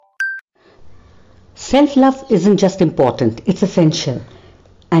Self-love isn't just important, it's essential.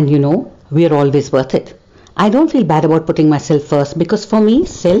 And we're always worth it. I don't feel bad about putting myself first because for me,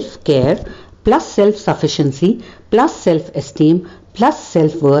 self-care plus self-sufficiency plus self-esteem plus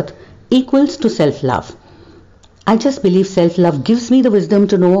self-worth equals to self-love. I just believe self-love gives me the wisdom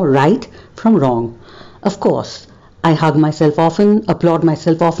to know right from wrong. Of course, I hug myself often, applaud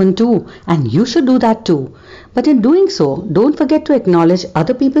myself often too, and you should do that too. But in doing so, don't forget to acknowledge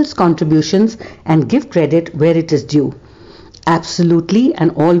other people's contributions and give credit where it is due. Absolutely,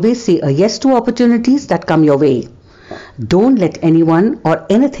 and always say a yes to opportunities that come your way. Don't let anyone or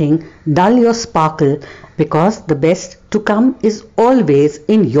anything dull your sparkle because the best to come is always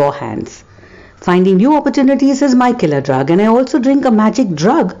in your hands. Finding new opportunities is my killer drug, and I also drink a magic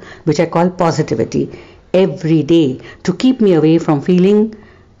drug which I call positivity every day to keep me away from feeling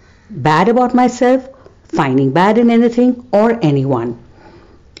bad about myself, finding bad in anything or anyone.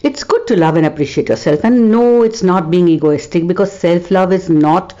 It's good to love and appreciate yourself, and no, it's not being egoistic because self-love is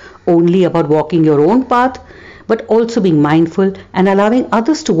not only about walking your own path but also being mindful and allowing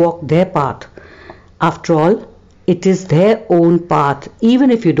others to walk their path. After all, it is their own path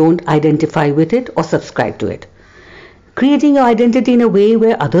even if you don't identify with it or subscribe to it. Creating your identity in a way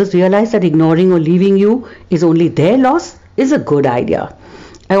where others realize that ignoring or leaving you is only their loss is a good idea.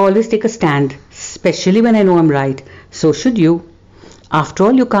 I always take a stand, especially when I know I'm right. So should you. After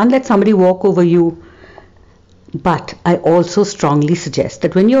all, you can't let somebody walk over you. But I also strongly suggest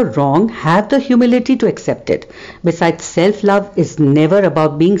that when you're wrong, have the humility to accept it. Besides, self-love is never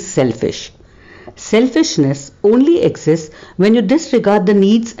about being selfish. Selfishness only exists when you disregard the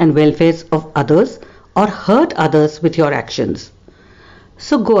needs and welfares of others or hurt others with your actions.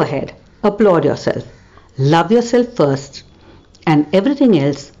 So go ahead, applaud yourself, love yourself first, and everything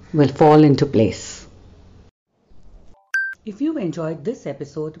else will fall into place. If you've enjoyed this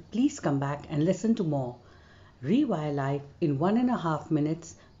episode, please come back and listen to more. Rewire Life in 1.5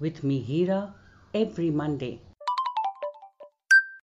 minutes with me, Hira, every Monday.